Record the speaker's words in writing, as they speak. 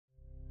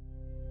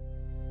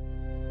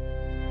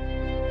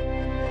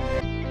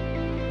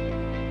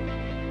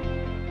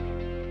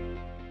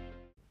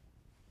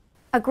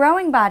A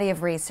growing body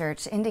of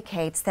research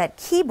indicates that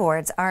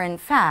keyboards are in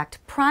fact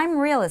prime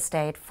real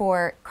estate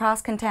for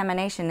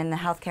cross-contamination in the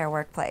healthcare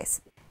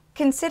workplace.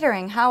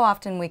 Considering how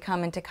often we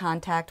come into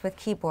contact with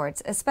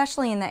keyboards,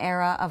 especially in the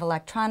era of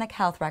electronic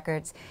health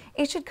records,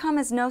 it should come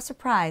as no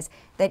surprise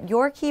that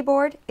your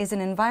keyboard is an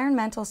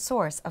environmental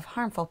source of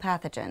harmful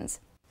pathogens.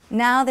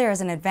 Now there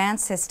is an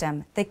advanced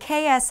system, the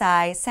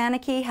KSI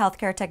Sanoki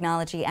Healthcare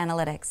Technology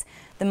Analytics,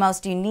 the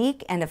most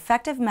unique and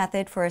effective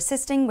method for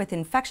assisting with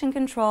infection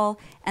control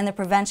and the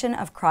prevention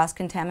of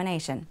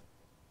cross-contamination.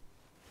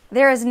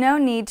 There is no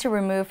need to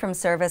remove from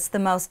service the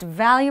most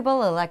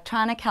valuable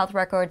electronic health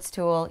records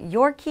tool,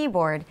 your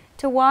keyboard,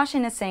 to wash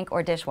in a sink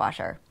or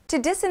dishwasher. To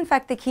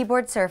disinfect the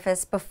keyboard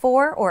surface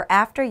before or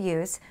after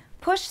use,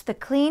 push the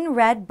clean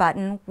red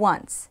button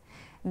once.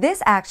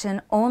 This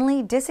action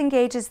only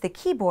disengages the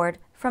keyboard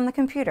from the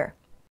computer.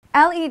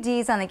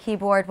 LEDs on the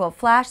keyboard will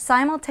flash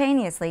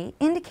simultaneously,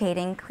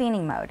 indicating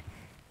cleaning mode.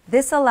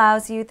 This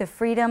allows you the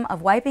freedom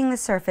of wiping the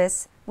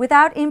surface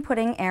without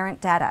inputting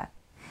errant data.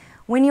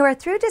 When you are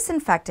through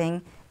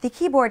disinfecting, the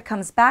keyboard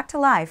comes back to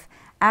life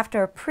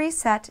after a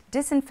preset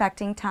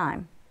disinfecting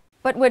time.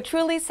 But what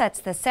truly sets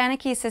the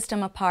Sanoki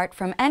system apart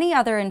from any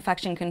other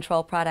infection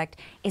control product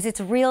is its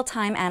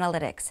real-time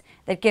analytics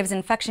that gives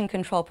infection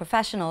control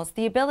professionals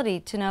the ability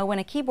to know when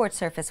a keyboard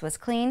surface was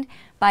cleaned,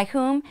 by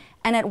whom,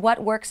 and at what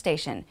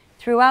workstation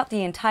throughout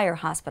the entire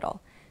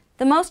hospital.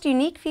 The most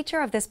unique feature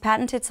of this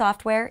patented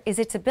software is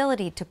its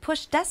ability to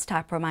push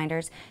desktop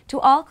reminders to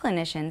all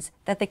clinicians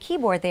that the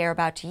keyboard they are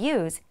about to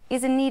use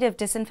is in need of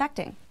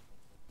disinfecting.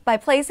 By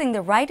placing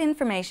the right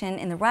information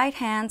in the right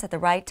hands at the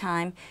right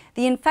time,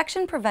 the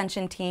infection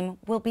prevention team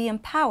will be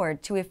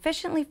empowered to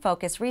efficiently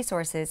focus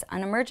resources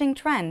on emerging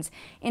trends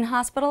in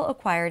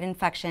hospital-acquired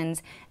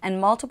infections and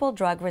multiple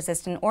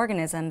drug-resistant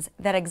organisms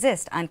that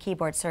exist on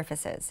keyboard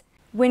surfaces.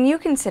 When you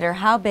consider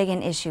how big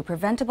an issue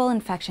preventable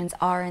infections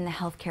are in the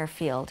healthcare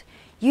field,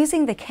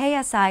 using the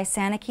KSI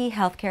Sanoki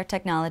Healthcare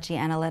Technology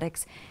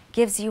Analytics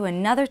gives you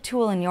another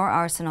tool in your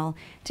arsenal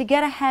to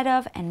get ahead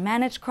of and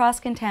manage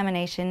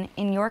cross-contamination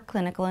in your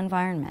clinical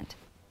environment.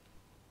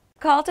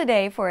 Call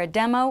today for a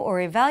demo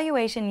or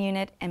evaluation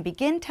unit and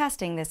begin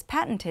testing this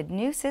patented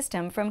new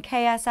system from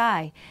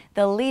KSI,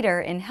 the leader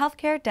in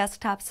healthcare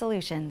desktop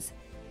solutions.